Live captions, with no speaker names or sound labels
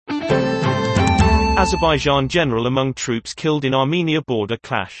Azerbaijan general among troops killed in Armenia border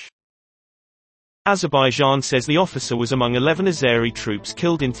clash. Azerbaijan says the officer was among 11 Azeri troops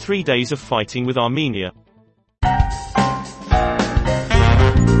killed in 3 days of fighting with Armenia.